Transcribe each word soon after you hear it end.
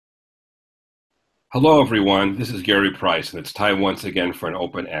Hello, everyone. This is Gary Price, and it's time once again for an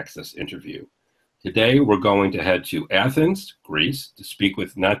open access interview. Today, we're going to head to Athens, Greece, to speak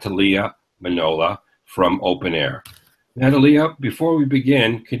with Natalia Manola from OpenAIRE. Natalia, before we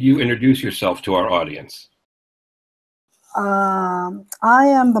begin, could you introduce yourself to our audience? I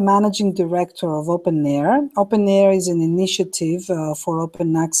am the managing director of OpenAIRE. OpenAIRE is an initiative for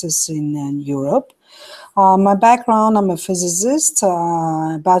open access in Europe. My background, I'm a physicist,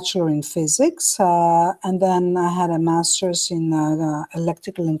 bachelor in physics, and then I had a master's in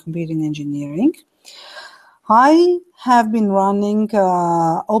electrical and computing engineering. I have been running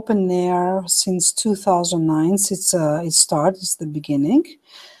OpenAIRE since 2009, since it's the beginning.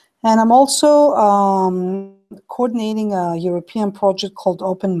 And I'm also coordinating a European project called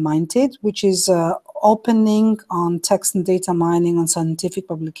Open-Minded, which is opening on text and data mining on scientific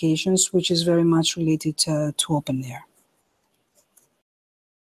publications, which is very much related to OpenAIRE.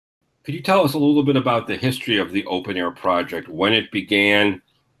 Could you tell us a little bit about the history of the OpenAIRE project, when it began,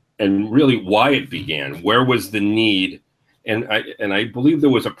 and really why it began? Where was the need? And I believe there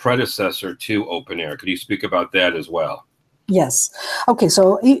was a predecessor to OpenAIRE. Could you speak about that as well? Yes. Okay,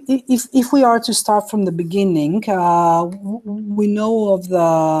 so if we are to start from the beginning, we know of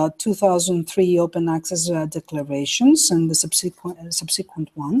the 2003 Open Access declarations and the subsequent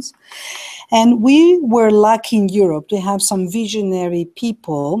ones. And we were lucky in Europe to have some visionary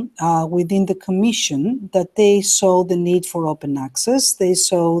people within the Commission that they saw the need for open access, they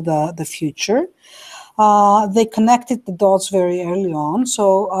saw the future. They connected the dots very early on.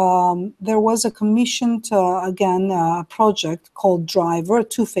 So there was a commissioned, again, a project called Driver,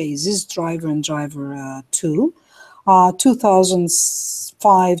 two phases, Driver and Driver 2,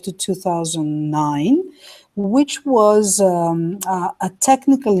 2005 to 2009, which was a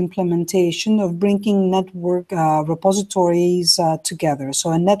technical implementation of bringing network repositories together. So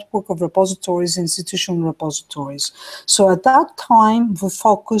a network of repositories, institutional repositories. So at that time, we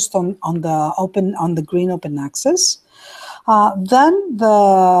focused on the green open access. Then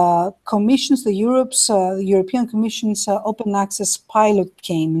the Commission's, the European Commission's open access pilot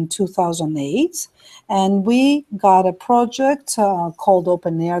came in 2008. And we got a project called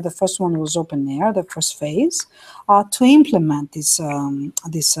OpenAIRE. The first one was OpenAIRE, the first phase, to implement this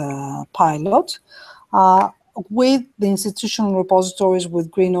pilot with the institutional repositories with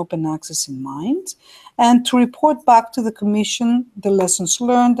green open access in mind, and to report back to the Commission the lessons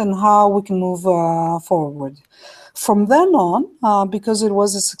learned and how we can move forward. From then on, because it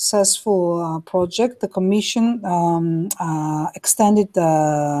was a successful project, the Commission extended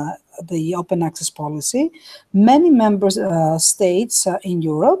the open access policy. Many member states in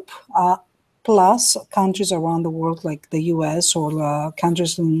Europe, plus countries around the world like the US or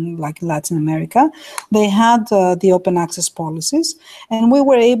countries like Latin America, they had the open access policies. And we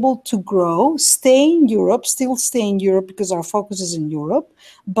were able to grow, stay in Europe, still stay in Europe because our focus is in Europe,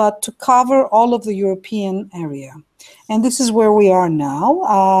 but to cover all of the European area. And this is where we are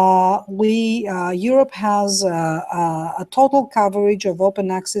now. Europe has a total coverage of open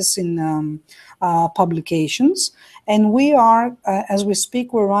access in publications. And we are, as we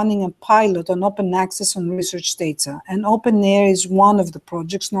speak, we're running a pilot on open access on research data. And OpenAIRE is one of the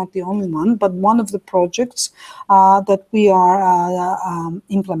projects, not the only one, but one of the projects that we are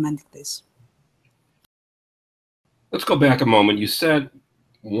implementing this. Let's go back a moment. You said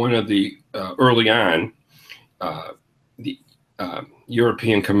one of the, early on, the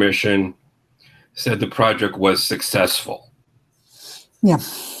European Commission said the project was successful. Yeah.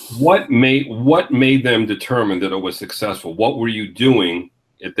 What made them determine that it was successful? What were you doing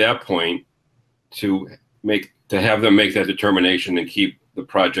at that point to have them make that determination and keep the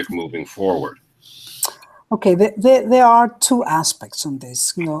project moving forward? Okay, there are two aspects on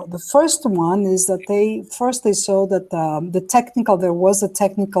this. The first one is that they saw that there was a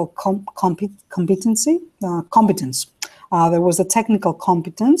technical competence. There was a technical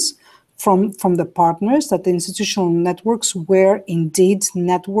competence from the partners, that the institutional networks were indeed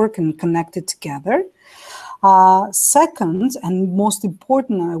networked and connected together. Second, and most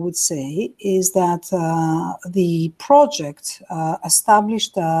important, I would say, is that the project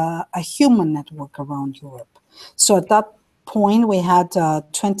established a human network around Europe. So at that point, we had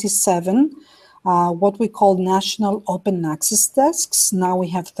 27 what we call national open access desks. Now we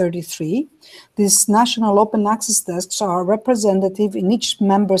have 33. These national open access desks are representative in each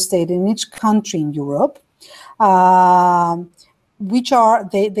member state, in each country in Europe, which are,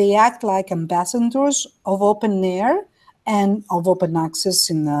 they act like ambassadors of OpenAIRE and of open access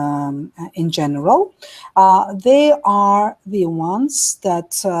in general. They are the ones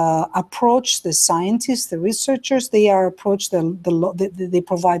that approach the scientists, the researchers. They are approach they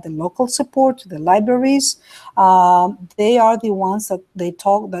provide the local support to the libraries. They are the ones that they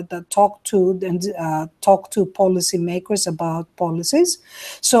talk talk to policymakers about policies.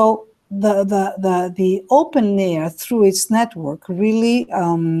 So the OpenAIRE, through its network, really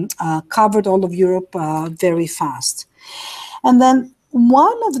covered all of Europe very fast. And then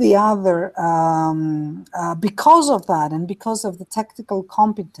one of the other, because of that and because of the technical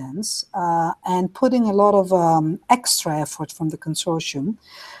competence and putting a lot of extra effort from the consortium,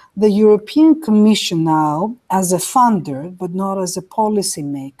 the European Commission now, as a funder, but not as a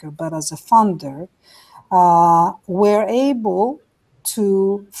policymaker, but as a funder, were able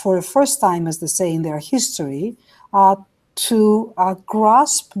to, for the first time, as they say in their history, to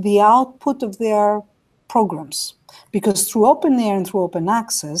grasp the output of their programs. Because through OpenAIRE and through open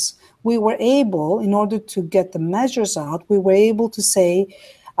access, we were able, in order to get the measures out, we were able to say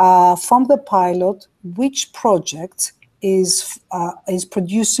from the pilot which project is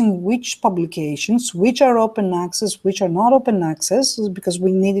producing which publications, which are open access, which are not open access, because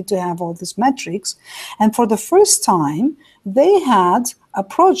we needed to have all these metrics. And for the first time, they had a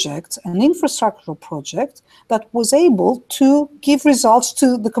project, an infrastructural project, that was able to give results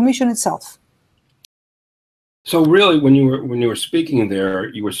to the Commission itself. So really, when you were speaking there,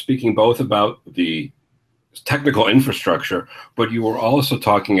 you were speaking both about the technical infrastructure, but you were also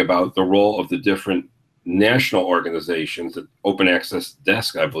talking about the role of the different national organizations, the open access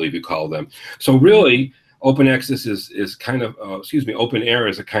desk, I believe you call them. So really, open access is kind of, OpenAIRE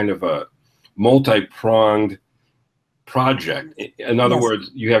is a kind of a multi-pronged project. In other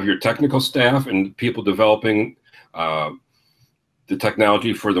words, you have your technical staff and people developing the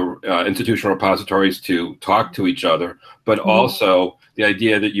technology for the institutional repositories to talk to each other, but also the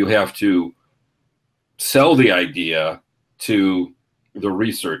idea that you have to sell the idea to the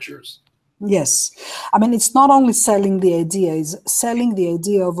researchers. Yes. I mean, it's not only selling the idea, it's selling the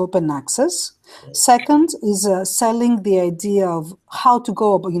idea of open access. Second is selling the idea of how to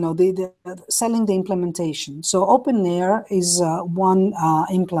go, selling the implementation. So OpenAIRE is one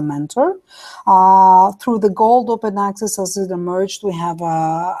implementer. Through the gold open access as it emerged, we have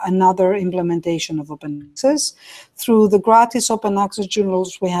another implementation of open access. Through the gratis open access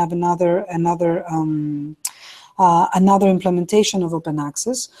journals, we have another implementation of open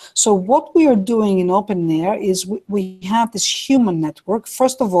access. So what we are doing in OpenAIRE is we have this human network,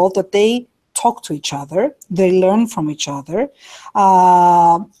 first of all, that they talk to each other, they learn from each other.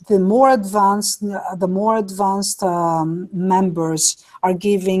 The more advanced members are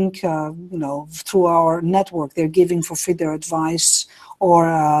giving, through our network, they're giving for free their advice or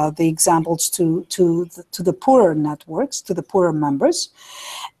the examples to the poorer networks, to the poorer members.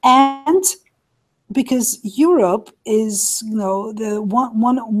 And because Europe is,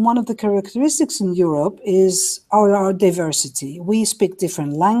 one of the characteristics in Europe is our diversity. We speak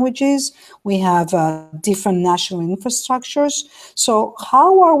different languages. We have different national infrastructures. So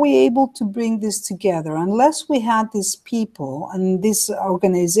how are we able to bring this together? Unless we had these people and these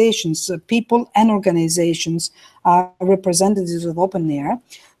organizations, people and organizations, representatives of OpenAIRE,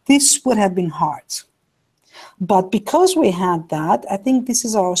 this would have been hard. But because we had that, I think this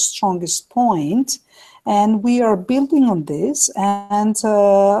is our strongest point, and we are building on this. And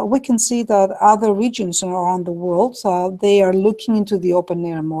we can see that other regions around the world, they are looking into the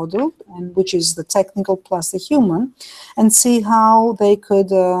OpenAIRE model, and which is the technical plus the human, and see how they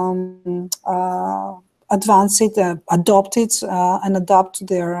could advance it, adopt it, and adapt to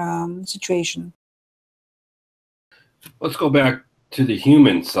their situation. Let's go back to the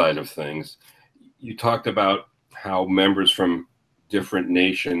human side of things. You talked about how members from different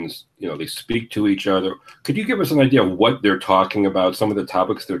nations, they speak to each other. Could you give us an idea of what they're talking about, some of the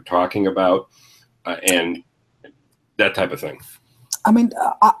topics they're talking about, and that type of thing? I mean,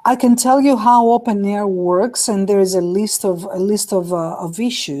 I can tell you how OpenAIRE works, and there is a list of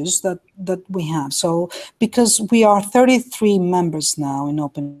issues that we have. So, because we are 33 members now in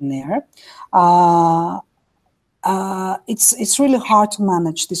OpenAIRE, it's really hard to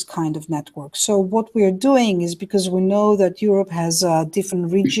manage this kind of network. So what we are doing is, because we know that Europe has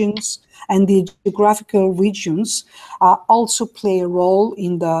different regions, and the geographical regions also play a role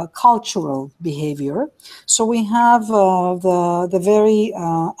in the cultural behavior. So we have the very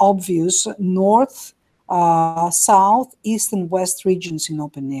obvious north, south, east, and west regions in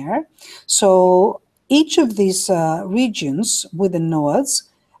OpenAIRE. So each of these regions with the nodes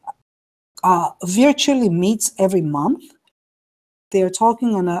virtually meets every month they are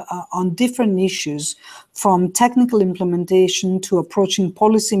talking on different issues, from technical implementation to approaching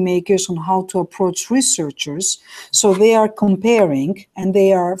policymakers on how to approach researchers. So they are comparing and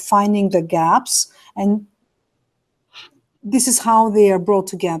they are finding the gaps, and this is how they are brought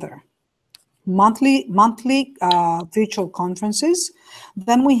together. Monthly virtual conferences.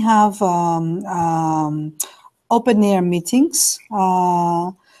 Then we have OpenAIRE meetings,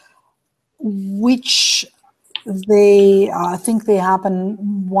 which I think they happen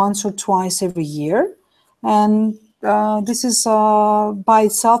once or twice every year. And this is by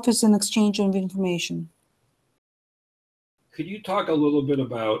itself is an exchange of information. Could you talk a little bit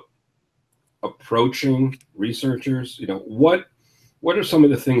about approaching researchers? You know, what are some of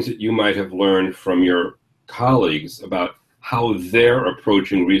the things that you might have learned from your colleagues about how they're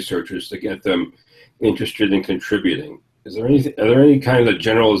approaching researchers to get them interested in contributing? Are there any kind of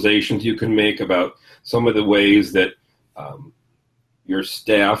generalizations you can make about some of the ways that your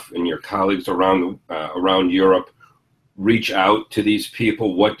staff and your colleagues around Europe reach out to these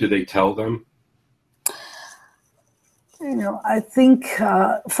people? What do they tell them? You know, I think,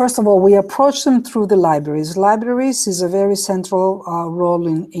 first of all, we approach them through the libraries. Libraries is a very central role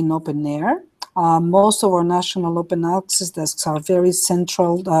in OpenAIRE. Most of our national open access desks are very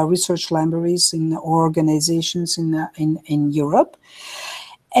central research libraries in organizations in Europe.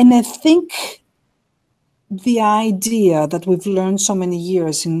 And I think the idea that we've learned so many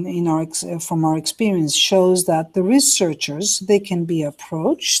years from our experience shows that the researchers, they can be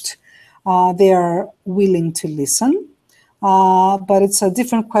approached, they are willing to listen, but it's a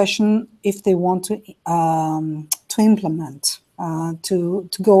different question if they want to implement, to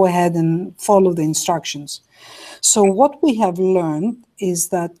go ahead and follow the instructions. So what we have learned is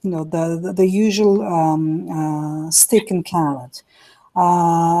that, you know, the usual stick and carrot.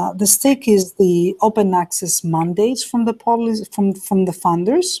 The stick is the open access mandates from the policy, from the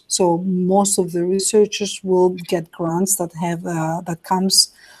funders. So most of the researchers will get grants that have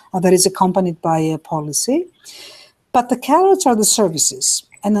that is accompanied by a policy. But the carrots are the services,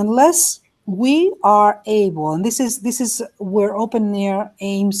 and unless we are able, and this is where OpenAIRE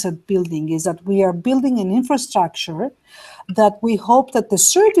aims at building, is that we are building an infrastructure that we hope that the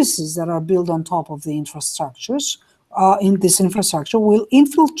services that are built on top of the infrastructures in this infrastructure will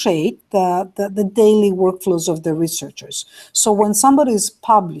infiltrate the daily workflows of the researchers. So when somebody is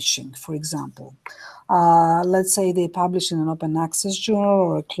publishing, for example, let's say they publish in an open access journal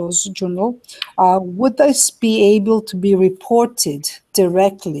or a closed journal, would this be able to be reported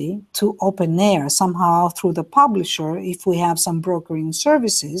directly to OpenAIRE somehow through the publisher if we have some brokering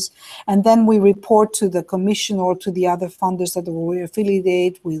services, and then we report to the commission or to the other funders that we're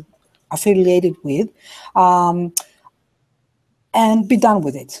affiliated with, and be done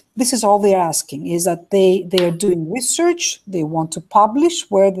with it. This is all they're asking, is that they are doing research, they want to publish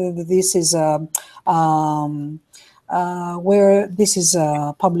whether this is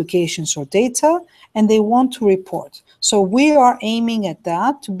publications or data, and they want to report. So we are aiming at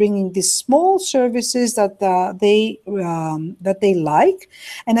that, to bringing these small services that they like.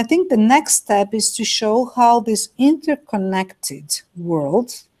 And I think the next step is to show how this interconnected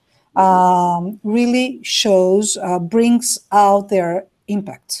world really brings out their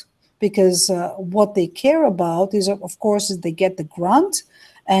impact, because what they care about is, of course, is they get the grant,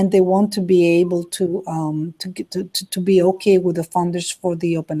 and they want to be able to be okay with the funders for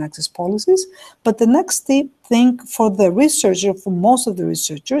the open access policies. But the next thing for the researcher, for most of the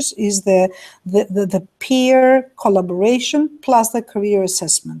researchers, is the peer collaboration plus the career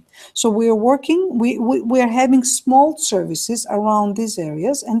assessment. So we are having small services around these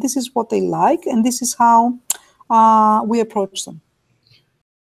areas, and this is what they like, and this is how we approach them.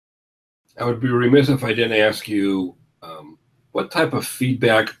 I would be remiss if I didn't ask you, what type of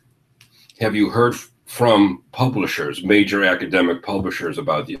feedback have you heard from publishers, major academic publishers,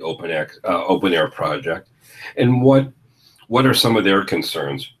 about the OpenAIRE project, and what are some of their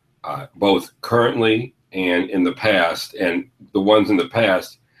concerns, both currently and in the past, and the ones in the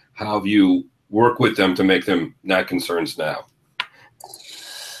past, how have you worked with them to make them not concerns now?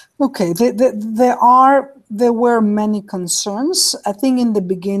 Okay, there were many concerns. I think in the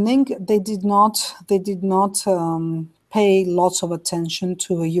beginning they did not pay lots of attention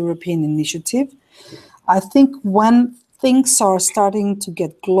to a European initiative. I think when things are starting to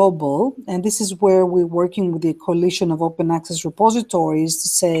get global, and this is where we're working with the coalition of open access repositories to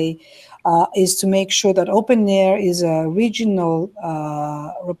say, is to make sure that OpenAIRE is a regional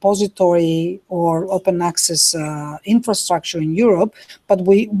repository or open access infrastructure in Europe, but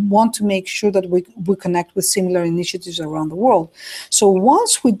we want to make sure that we connect with similar initiatives around the world. So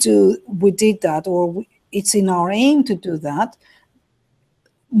once we did that, or it's in our aim to do that,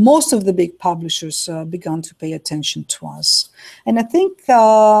 most of the big publishers began to pay attention to us. And I think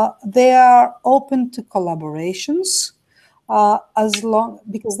they are open to collaborations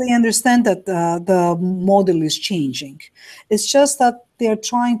because they understand that the model is changing. It's just that they're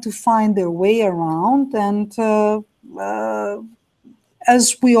trying to find their way around, and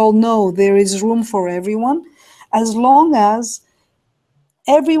as we all know, there is room for everyone, as long as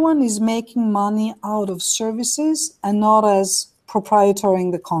everyone is making money out of services and not as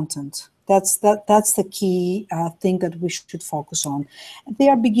proprietoring the content. That's the key thing that we should focus on. They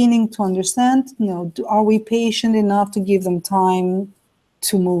are beginning to understand, are we patient enough to give them time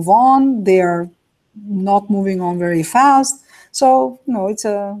to move on? They are not moving on very fast. So, it's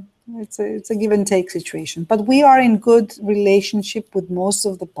a give and take situation. But we are in good relationship with most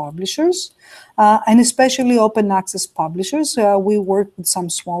of the publishers, and especially open access publishers. We work with some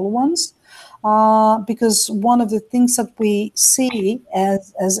small ones. Because one of the things that we see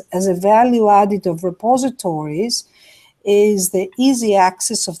as a value added of repositories is the easy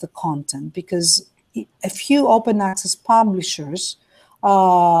access of the content, because a few open access publishers,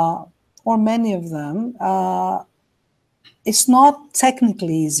 or many of them, it's not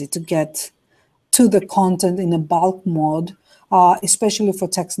technically easy to get to the content in a bulk mode, especially for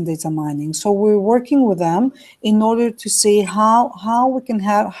text and data mining. So we're working with them in order to see how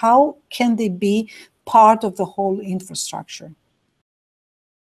can they be part of the whole infrastructure.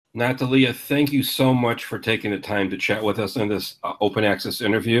 Natalia, thank you so much for taking the time to chat with us in this open access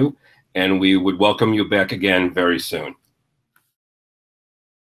interview, and we would welcome you back again very soon.